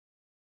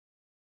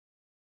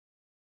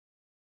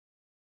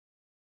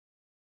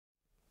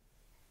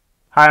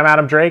Hi, I'm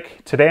Adam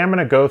Drake. Today I'm going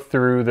to go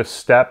through the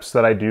steps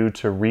that I do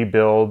to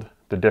rebuild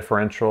the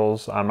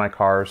differentials on my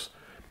cars.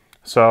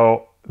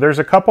 So there's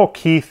a couple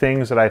key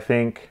things that I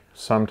think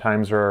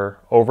sometimes are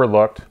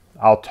overlooked.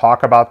 I'll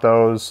talk about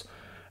those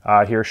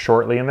here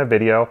shortly in the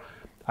video.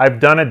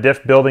 I've done a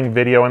diff building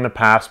video in the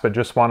past, but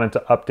just wanted to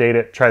update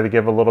it, try to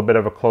give a little bit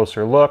of a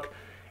closer look,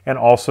 and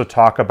also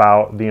talk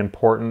about the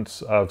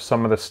importance of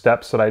some of the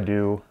steps that I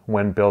do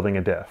when building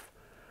a diff.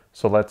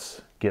 So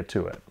let's get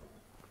to it.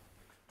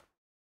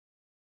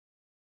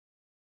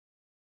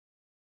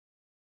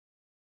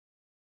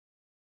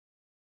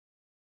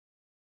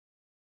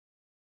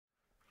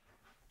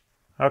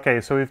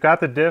 Okay, so we've got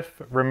the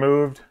diff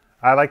removed.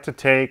 I like to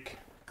take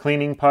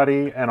cleaning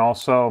putty and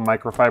also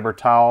microfiber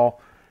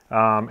towel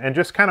and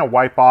just kind of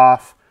wipe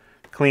off,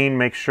 clean,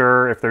 make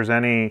sure if there's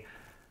any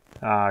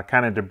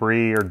kind of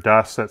debris or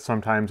dust that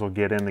sometimes will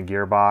get in the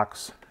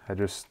gearbox.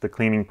 The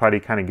cleaning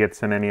putty kind of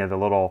gets in any of the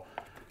little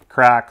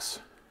cracks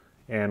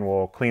and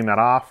we'll clean that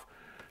off.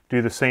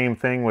 Do the same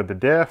thing with the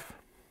diff.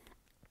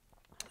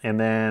 And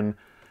then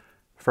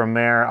from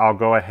there, I'll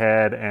go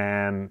ahead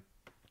and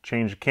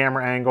change the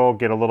camera angle,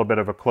 get a little bit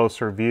of a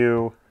closer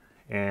view,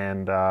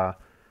 and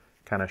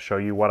kind of show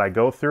you what I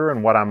go through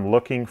and what I'm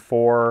looking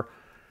for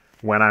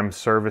when I'm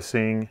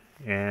servicing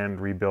and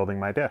rebuilding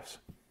my diffs.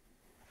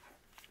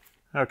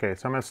 Okay,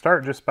 so I'm going to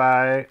start just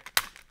by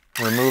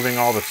removing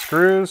all the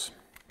screws.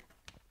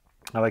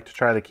 I like to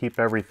try to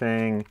keep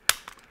everything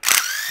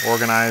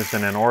organized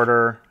and in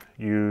order.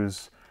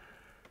 Use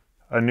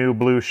a new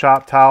blue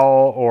shop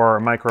towel or a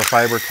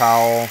microfiber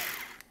towel.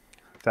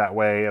 That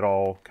way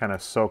it'll kind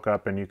of soak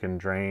up and you can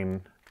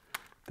drain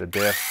the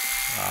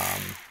diff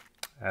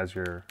as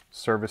you're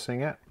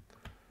servicing it.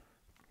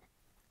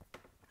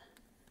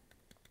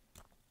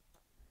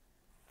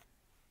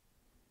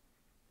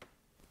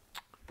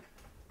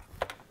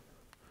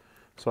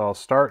 So I'll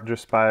start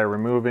just by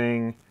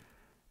removing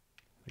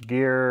the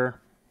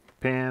gear,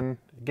 pin.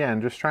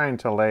 Again, just trying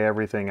to lay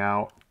everything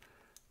out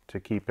to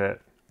keep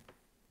it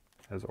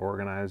as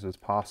organized as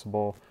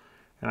possible.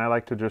 And I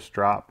like to just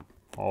drop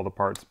all the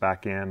parts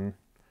back in,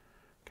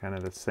 kind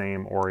of the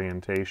same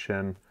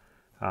orientation.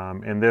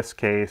 In this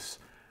case,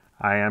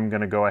 I am going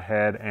to go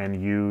ahead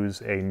and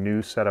use a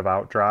new set of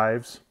out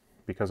drives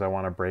because I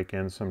want to break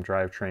in some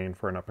drivetrain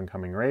for an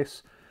up-and-coming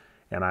race.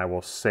 And I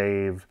will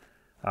save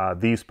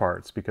these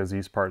parts because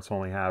these parts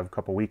only have a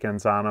couple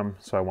weekends on them.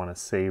 So I want to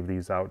save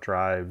these out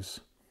drives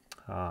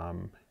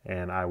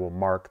and I will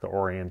mark the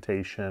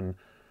orientation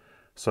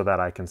so that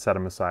I can set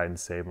them aside and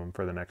save them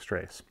for the next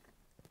race.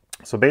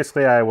 So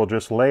basically I will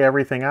just lay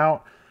everything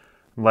out,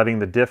 letting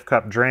the diff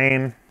cup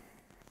drain,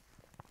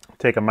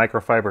 take a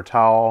microfiber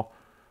towel,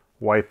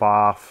 wipe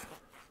off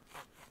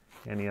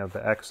any of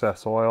the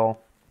excess oil.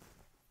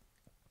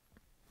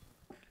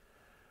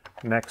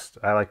 Next,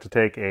 I like to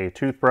take a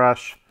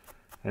toothbrush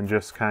and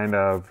just kind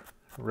of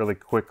really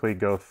quickly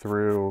go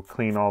through,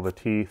 clean all the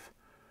teeth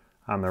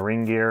on the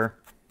ring gear.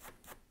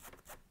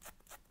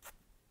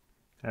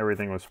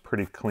 Everything was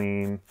pretty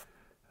clean,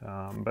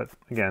 but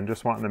again,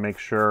 just wanting to make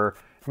sure.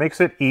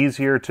 Makes it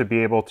easier to be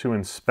able to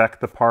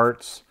inspect the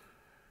parts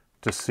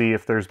to see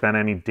if there's been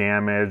any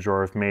damage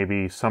or if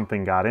maybe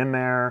something got in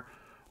there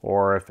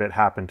or if it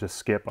happened to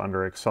skip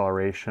under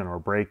acceleration or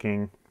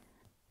braking.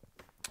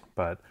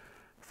 But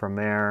from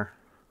there,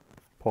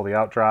 pull the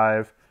out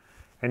drive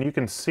and you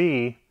can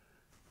see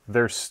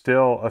there's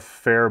still a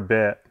fair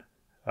bit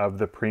of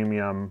the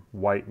premium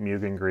white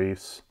Mugen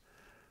grease.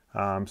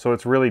 So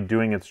it's really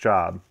doing its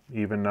job,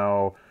 even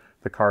though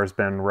the car's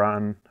been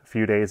run a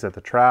few days at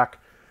the track.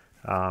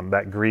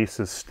 That grease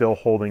is still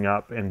holding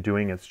up and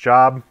doing its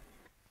job.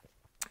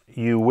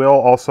 You will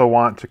also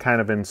want to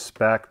kind of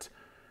inspect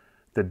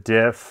the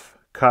diff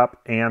cup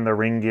and the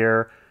ring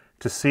gear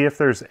to see if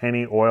there's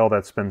any oil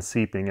that's been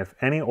seeping. If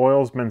any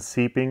oil's been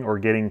seeping or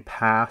getting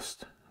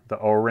past the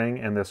O-ring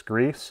and this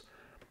grease,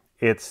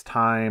 it's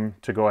time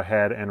to go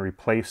ahead and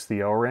replace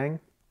the O-ring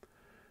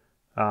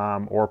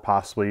or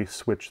possibly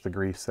switch the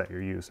grease that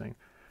you're using.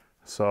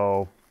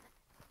 So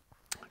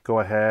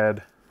go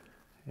ahead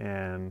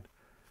and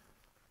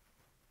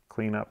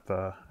clean up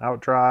the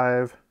out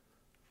drive.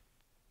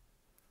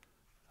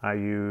 I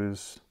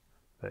use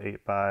the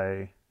 8x,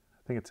 I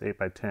think it's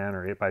 8x10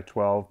 or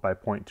 8x12 by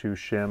 0.2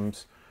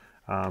 shims.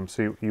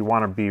 So you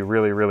want to be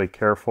really, really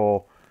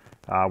careful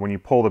when you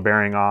pull the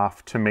bearing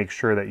off to make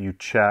sure that you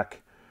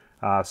check.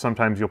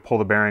 Sometimes you'll pull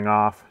the bearing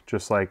off,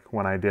 just like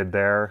when I did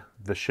there.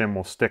 The shim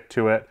will stick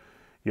to it.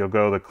 You'll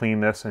go to clean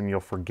this and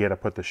you'll forget to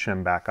put the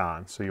shim back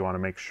on. So you want to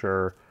make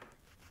sure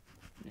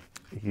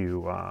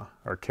you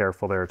are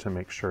careful there to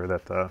make sure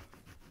that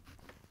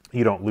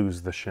you don't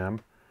lose the shim.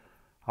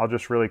 I'll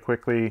just really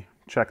quickly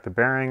check the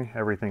bearing.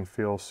 Everything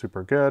feels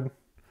super good.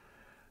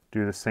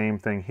 Do the same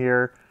thing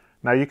here.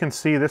 Now you can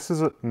see this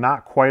is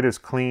not quite as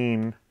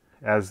clean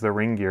as the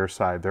ring gear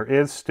side. There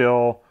is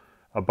still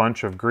a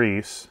bunch of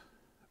grease,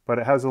 but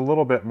it has a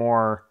little bit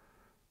more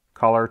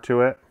color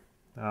to it.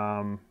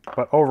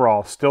 But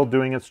overall, still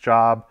doing its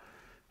job.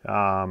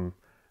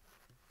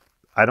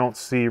 I I don't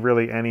see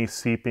really any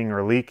seeping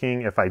or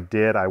leaking. If I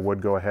did, I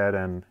would go ahead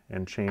and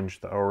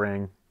change the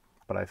O-ring,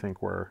 but I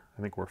think we're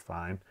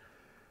fine.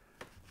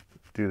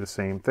 Do the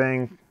same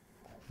thing,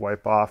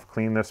 wipe off,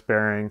 clean this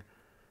bearing,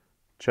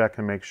 check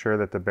and make sure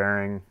that the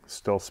bearing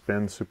still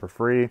spins super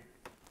free,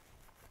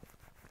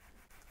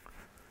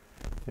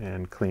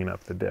 and clean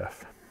up the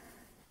diff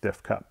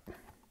cup.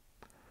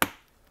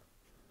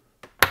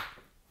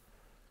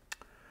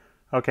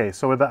 Okay,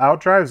 so with the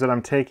out drives that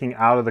I'm taking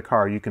out of the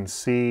car, you can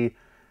see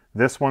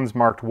this one's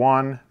marked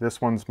 1,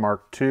 this one's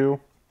marked 2,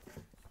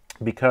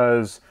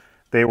 because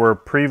they were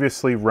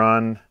previously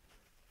run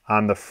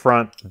on the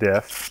front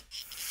diff.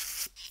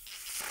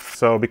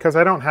 So because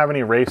I don't have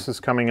any races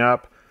coming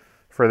up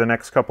for the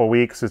next couple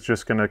weeks, it's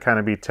just gonna kind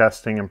of be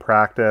testing and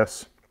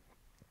practice.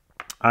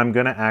 I'm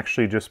gonna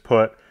actually just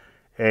put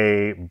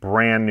a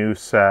brand new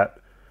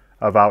set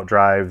of out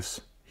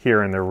drives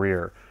here in the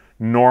rear.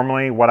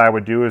 Normally what I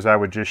would do is I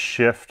would just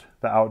shift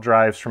the out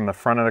drives from the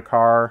front of the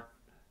car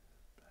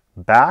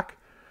back.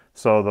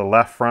 So the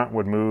left front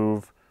would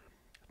move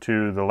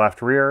to the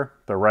left rear,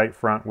 the right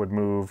front would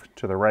move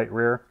to the right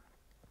rear.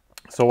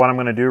 So what I'm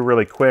going to do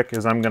really quick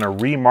is I'm going to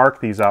remark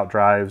these out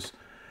drives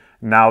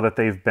now that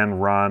they've been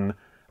run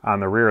on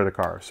the rear of the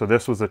car. So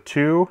this was a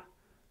 2,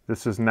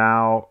 this is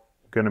now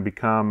going to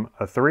become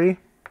a 3,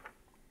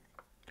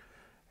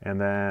 and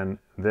then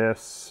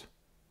this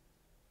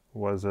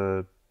was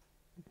a,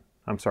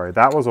 I'm sorry,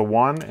 that was a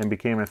 1 and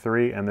became a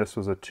 3, and this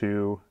was a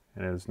 2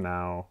 and is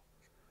now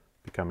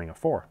becoming a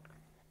 4.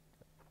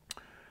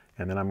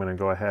 And then I'm going to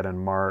go ahead and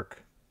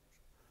mark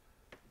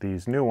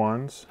these new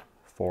ones,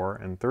 4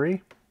 and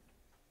 3.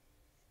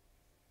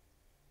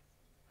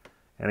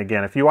 And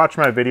again, if you watch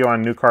my video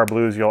on New Car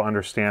Blues, you'll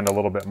understand a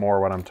little bit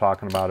more what I'm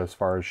talking about as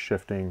far as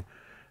shifting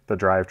the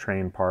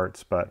drivetrain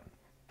parts. But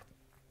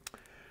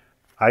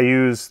I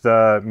use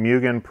the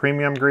Mugen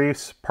Premium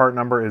Grease. Part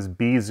number is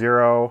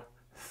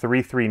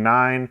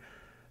B0339.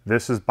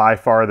 This is by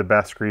far the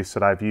best grease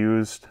that I've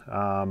used.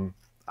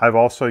 I've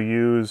also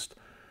used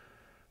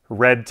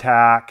Red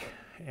Tack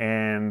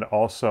and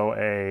also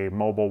a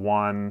Mobile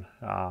One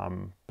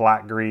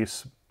black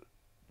grease.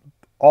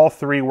 All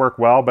three work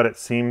well, but it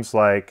seems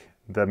like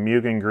the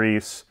Mugen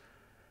grease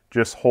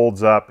just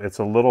holds up. It's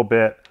a little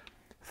bit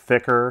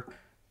thicker,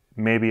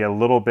 maybe a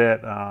little bit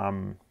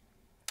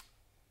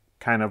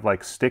kind of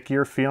like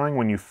stickier feeling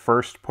when you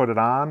first put it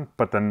on,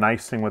 but the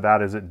nice thing with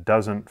that is it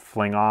doesn't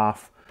fling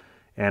off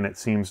and it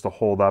seems to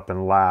hold up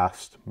and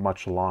last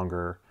much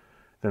longer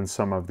than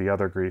some of the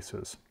other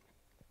greases.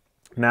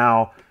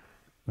 Now,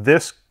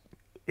 this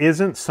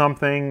isn't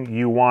something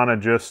you want to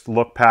just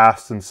look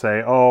past and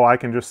say, oh, I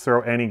can just throw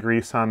any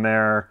grease on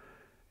there.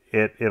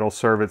 It'll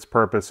serve its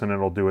purpose and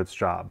it'll do its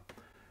job.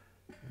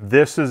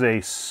 This is a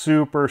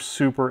super,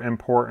 super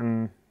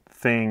important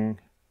thing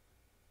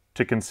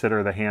to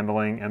consider, the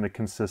handling and the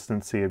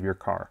consistency of your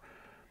car.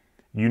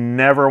 You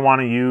never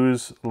want to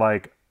use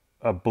like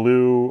a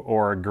blue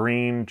or a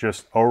green,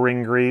 just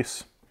O-ring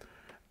grease.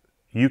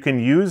 You can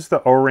use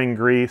the O-ring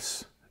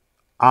grease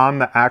on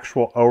the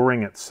actual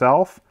O-ring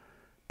itself,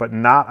 but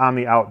not on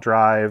the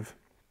outdrive,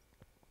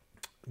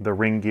 the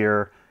ring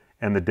gear,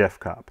 and the diff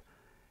cup.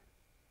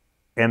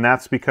 And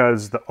that's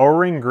because the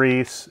O-ring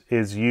grease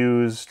is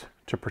used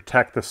to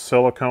protect the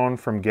silicone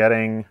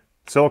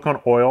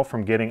oil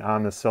from getting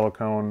on the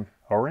silicone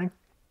O-ring.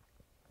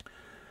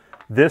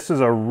 This is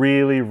a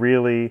really,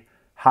 really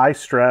high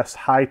stress,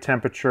 high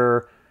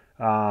temperature.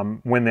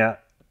 When the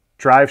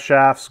drive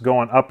shaft's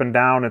going up and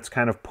down, it's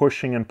kind of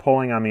pushing and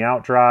pulling on the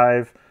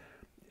outdrive.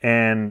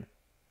 And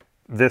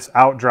this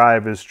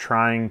outdrive is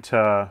trying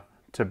to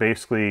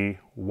basically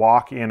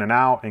walk in and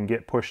out and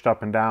get pushed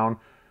up and down.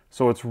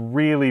 So it's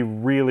really,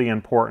 really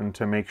important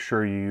to make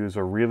sure you use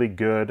a really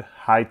good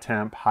high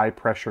temp, high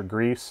pressure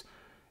grease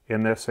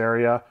in this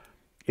area.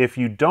 If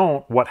you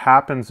don't, what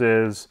happens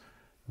is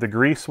the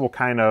grease will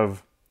kind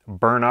of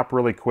burn up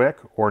really quick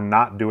or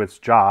not do its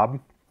job.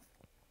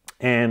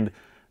 And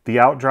the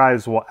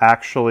outdrives will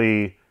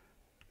actually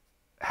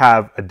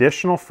have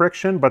additional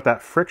friction, but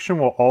that friction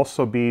will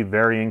also be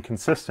very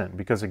inconsistent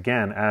because,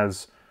 again,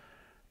 as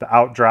the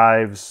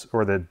outdrives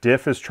or the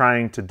diff is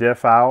trying to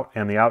diff out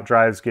and the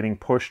outdrive's getting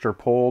pushed or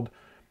pulled,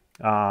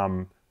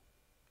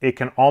 it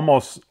can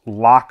almost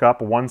lock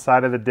up one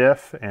side of the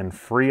diff and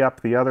free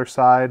up the other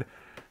side.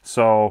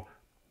 So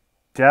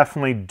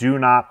definitely do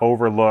not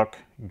overlook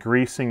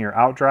greasing your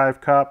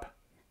outdrive cup,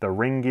 the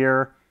ring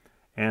gear,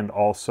 and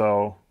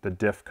also the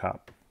diff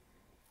cup.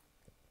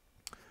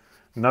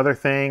 Another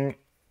thing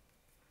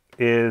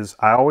is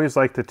I always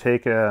like to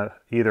take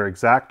either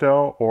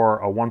X-Acto or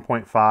a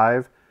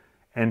 1.5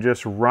 and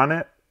just run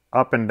it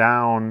up and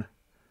down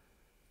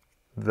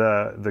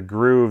the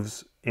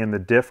grooves in the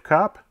diff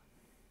cup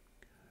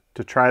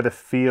to try to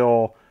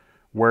feel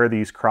where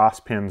these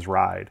cross pins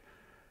ride.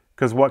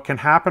 Because what can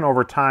happen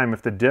over time,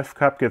 if the diff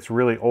cup gets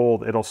really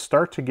old, it'll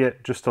start to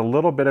get just a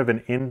little bit of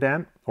an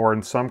indent, or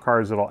in some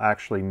cars it'll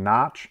actually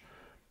notch.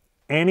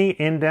 Any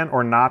indent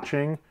or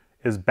notching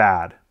is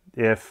bad.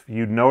 If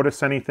you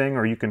notice anything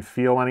or you can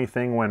feel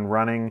anything when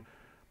running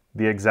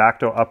the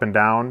X-Acto up and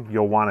down,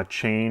 you'll want to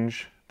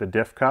change the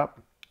diff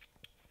cup,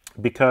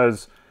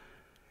 because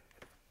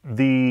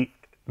the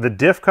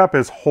diff cup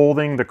is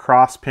holding the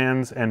cross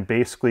pins and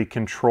basically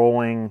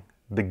controlling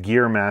the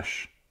gear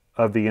mesh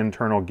of the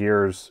internal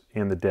gears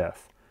in the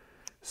diff.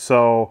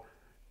 So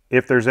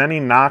if there's any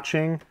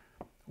notching,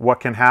 what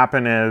can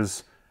happen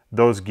is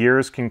those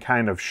gears can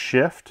kind of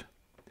shift,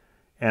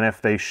 and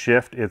if they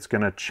shift, it's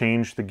going to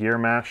change the gear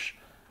mesh,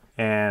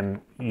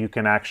 and you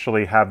can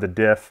actually have the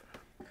diff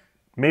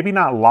maybe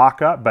not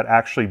lock up, but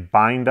actually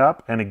bind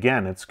up. And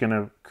again, it's going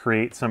to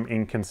create some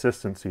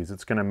inconsistencies.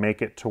 It's going to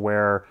make it to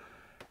where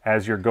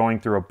as you're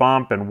going through a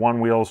bump and one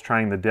wheel is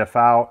trying the diff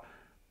out,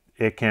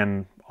 it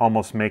can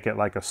almost make it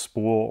like a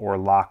spool or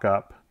lock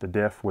up the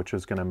diff, which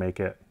is going to make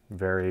it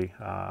very,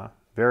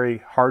 very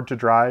hard to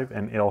drive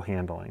and ill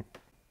handling.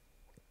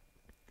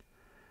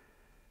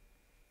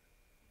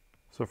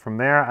 So from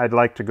there, I'd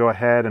like to go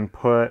ahead and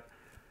put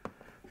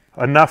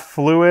enough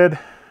fluid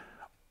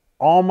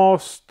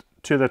almost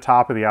to the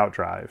top of the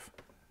outdrive.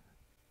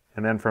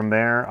 And then from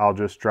there, I'll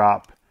just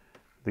drop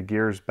the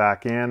gears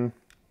back in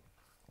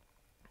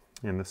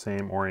the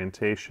same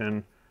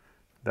orientation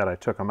that I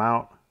took them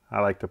out.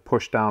 I like to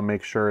push down,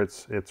 make sure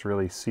it's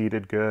really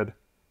seated good.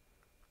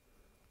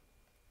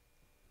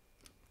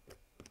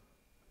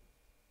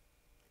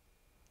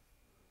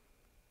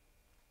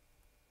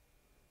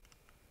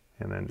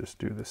 And then just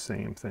do the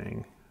same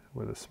thing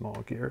with the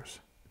small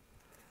gears.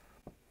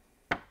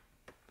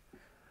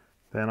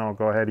 Then I'll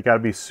go ahead, you gotta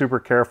be super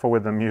careful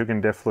with the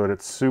Mugen diff fluid.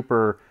 It's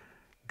super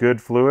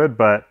good fluid,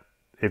 but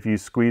if you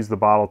squeeze the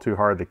bottle too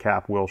hard, the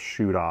cap will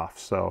shoot off.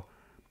 So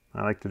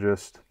I like to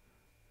just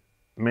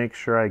make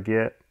sure I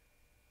get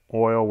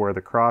oil where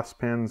the cross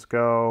pins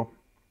go.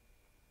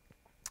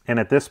 And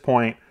at this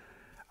point,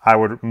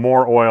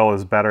 more oil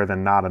is better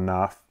than not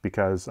enough,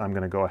 because I'm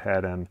gonna go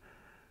ahead and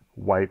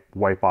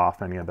wipe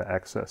off any of the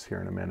excess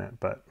here in a minute.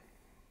 But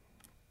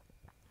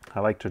I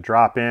like to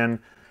drop in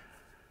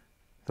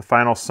the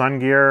final sun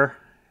gear,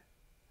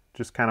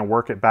 just kind of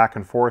work it back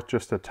and forth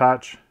just a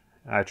touch.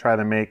 I try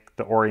to make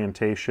the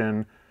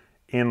orientation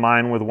in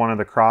line with one of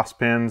the cross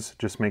pins.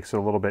 Just makes it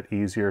a little bit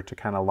easier to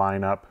kind of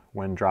line up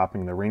when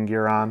dropping the ring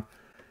gear on.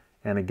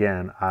 And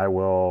again, I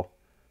will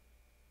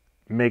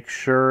make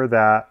sure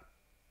that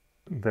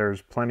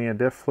there's plenty of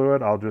diff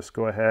fluid. I'll just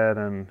go ahead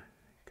and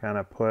kind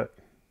of put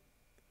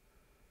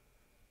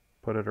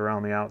it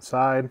around the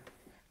outside.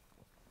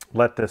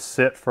 Let this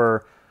sit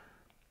for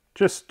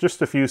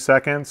just a few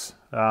seconds.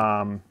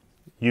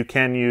 You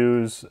can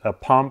use a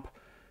pump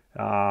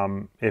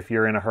if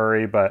you're in a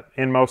hurry, but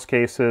in most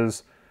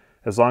cases,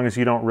 as long as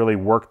you don't really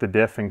work the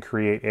diff and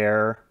create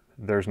air,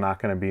 there's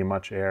not going to be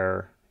much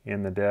air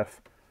in the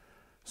diff.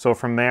 So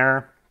from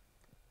there,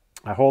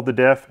 I hold the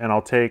diff and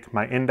I'll take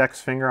my index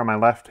finger on my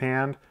left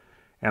hand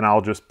and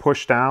I'll just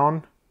push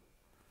down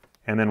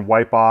and then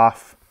wipe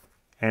off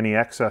any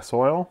excess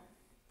oil.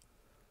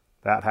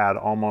 That had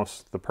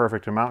almost the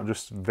perfect amount,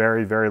 just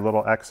very, very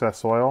little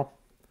excess oil.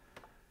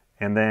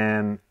 And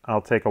then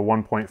I'll take a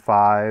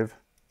 1.5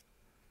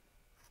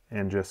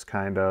 and just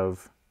kind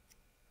of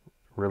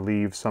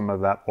relieve some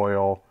of that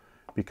oil,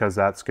 because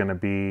that's going to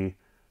be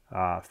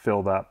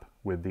filled up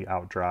with the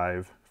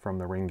outdrive from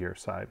the ring gear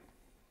side.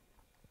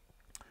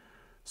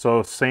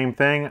 So same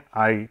thing,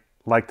 I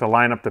like to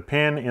line up the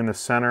pin in the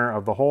center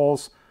of the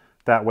holes.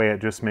 That way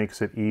it just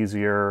makes it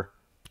easier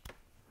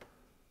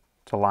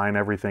to line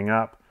everything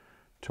up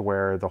to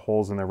where the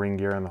holes in the ring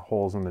gear and the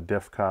holes in the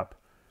diff cup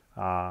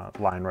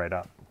line right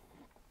up.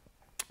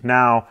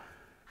 Now,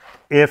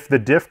 if the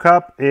diff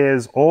cup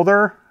is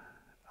older,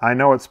 I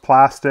know it's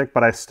plastic,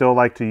 but I still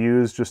like to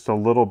use just a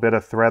little bit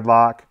of thread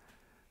lock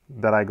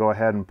that I go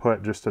ahead and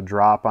put just a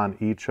drop on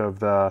each of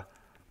the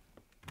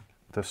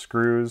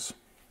screws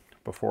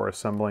before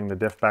assembling the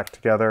diff back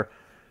together.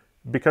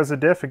 Because the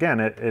diff, again,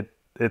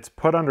 it's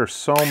put under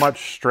so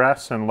much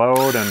stress and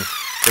load, and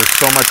there's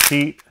so much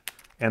heat.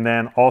 And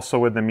then also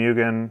with the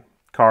Mugen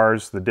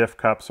cars, the diff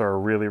cups are a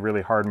really,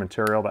 really hard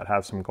material that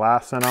has some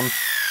glass in them.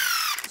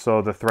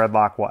 So the thread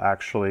lock will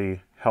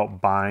actually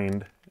help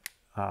bind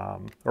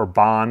or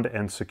bond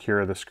and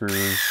secure the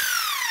screws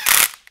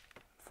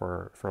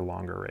for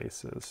longer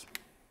races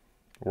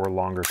or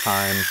longer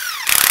time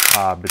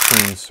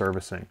between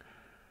servicing.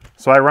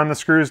 So I run the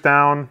screws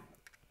down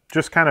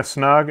just kind of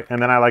snug,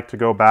 and then I like to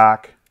go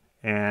back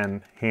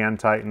and hand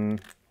tighten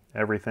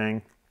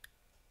everything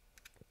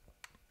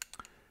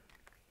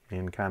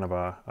in kind of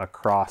a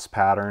cross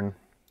pattern.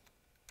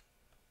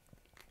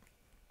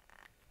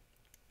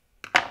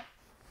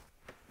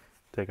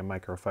 Take a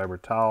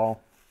microfiber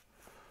towel,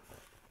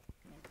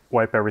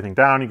 wipe everything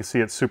down. You can see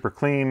it's super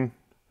clean.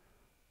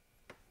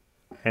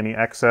 Any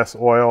excess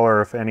oil,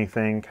 or if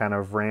anything kind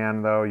of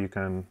ran though, you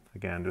can,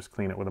 again, just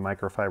clean it with a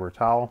microfiber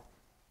towel.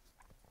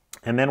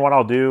 And then what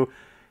I'll do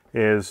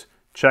is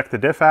check the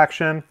diff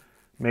action,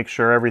 make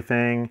sure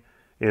everything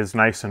is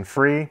nice and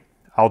free.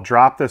 I'll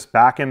drop this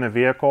back in the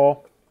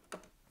vehicle,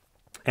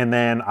 and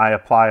then I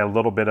apply a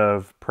little bit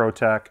of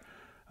ProTech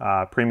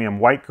premium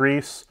white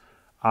grease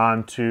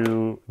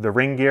onto the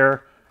ring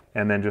gear.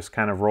 and then just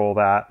kind of roll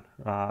that.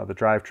 The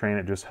drivetrain,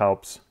 it just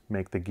helps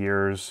make the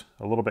gears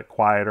a little bit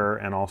quieter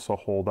and also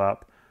hold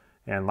up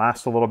and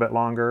last a little bit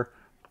longer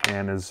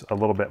and is a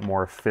little bit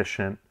more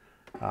efficient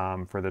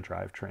for the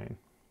drivetrain.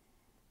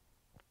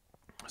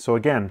 So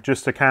again,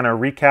 just to kind of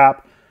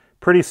recap,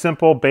 pretty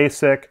simple,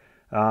 basic,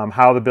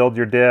 how to build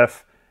your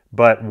diff,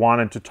 but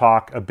wanted to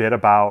talk a bit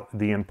about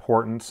the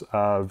importance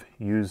of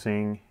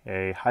using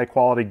a high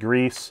quality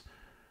grease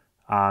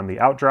on the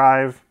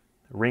outdrive,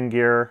 ring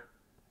gear,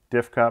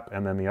 diff cup,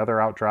 and then the other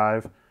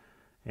outdrive.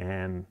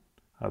 And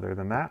other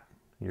than that,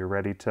 you're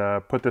ready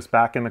to put this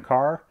back in the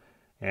car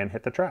and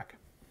hit the track.